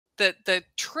the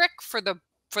trick for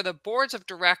the boards of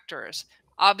directors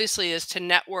obviously is to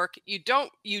network. You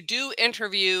do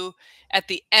interview at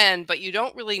the end, but you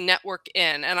don't really network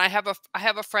in. And I have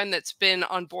a friend that's been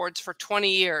on boards for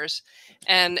 20 years,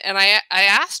 and I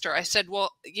asked her, I said,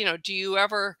 well, do you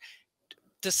ever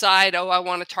decide, oh, I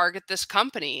want to target this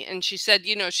company? And she said,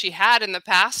 she had in the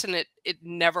past, and it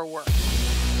never worked.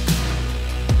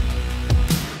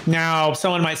 Now,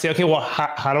 someone might say, okay, well,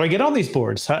 how do I get on these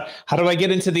boards? How do I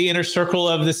get into the inner circle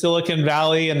of the Silicon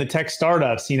Valley and the tech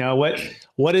startups?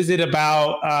 What is it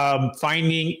about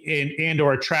finding and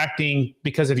or attracting,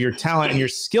 because of your talent and your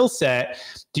skill set?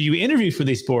 Do you interview for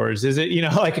these boards? Is it,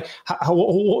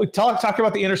 talk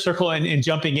about the inner circle and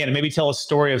jumping in, and maybe tell a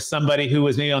story of somebody who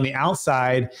was maybe on the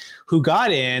outside who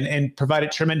got in and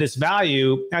provided tremendous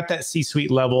value at that C-suite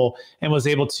level and was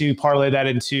able to parlay that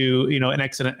into, an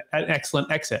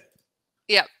excellent exit.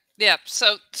 Yeah.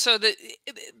 So the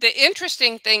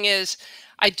interesting thing is,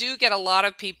 I do get a lot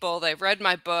of people, they've read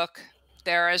my book.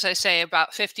 They're, as I say,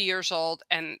 about 50 years old,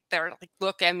 and they're like,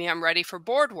 look, Emmy, I'm ready for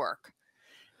board work.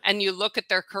 And you look at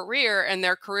their career, and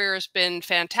their career has been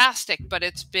fantastic, but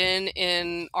it's been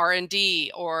in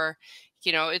R&D, or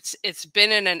it's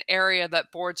been in an area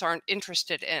that boards aren't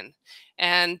interested in.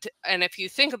 And if you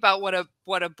think about what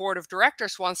a board of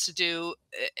directors wants to do,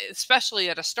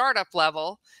 especially at a startup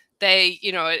level, they,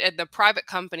 at the private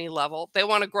company level, they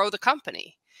want to grow the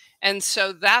company. And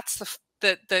so that's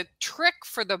the trick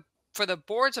for the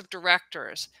boards of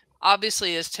directors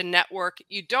obviously is to network.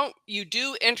 You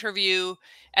do interview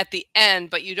at the end,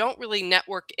 but you don't really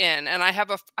network in. And I have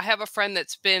a friend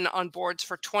that's been on boards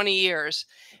for 20 years,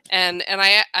 and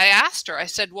I asked her, I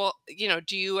said, well,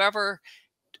 do you ever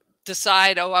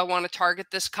decide, oh, I want to target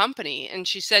this company? And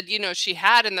she said, she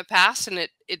had in the past, and it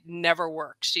never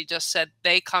works. She just said,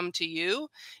 they come to you,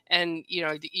 and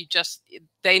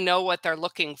they know what they're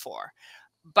looking for.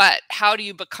 But how do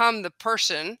you become the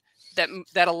person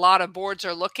that a lot of boards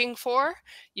are looking for?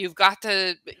 You've got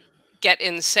to get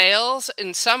in sales.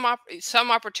 In some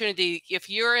opportunity, if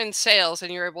you're in sales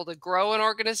and you're able to grow an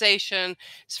organization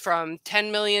from 10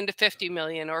 million to 50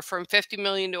 million, or from 50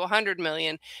 million to 100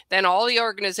 million, then all the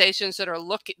organizations that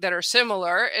are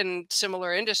similar in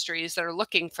similar industries that are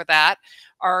looking for that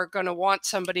are going to want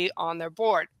somebody on their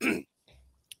board.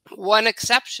 One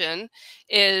exception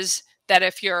is that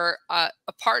if you're a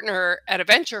partner at a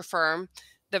venture firm,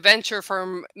 the venture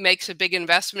firm makes a big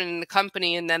investment in the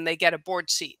company, and then they get a board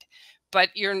seat. But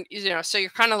so you're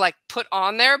kind of like put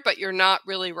on there, but you're not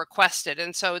really requested.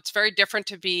 And so it's very different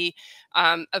to be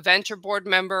a venture board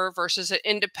member versus an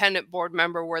independent board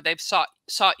member where they've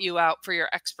sought you out for your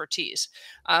expertise.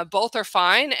 Both are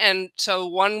fine. And so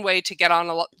one way to get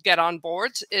on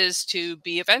boards is to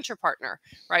be a venture partner,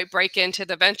 right? Break into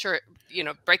the venture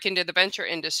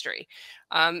industry.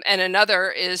 And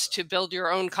another is to build your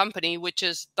own company, which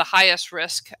is the highest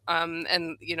risk and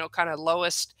kind of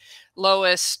lowest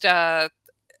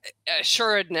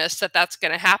assuredness that that's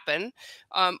going to happen,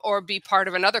 or be part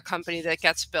of another company that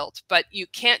gets built. But you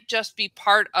can't just be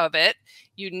part of it.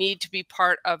 You need to be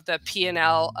part of the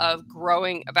P&L of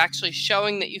growing, of actually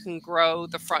showing that you can grow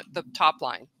the top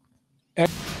line.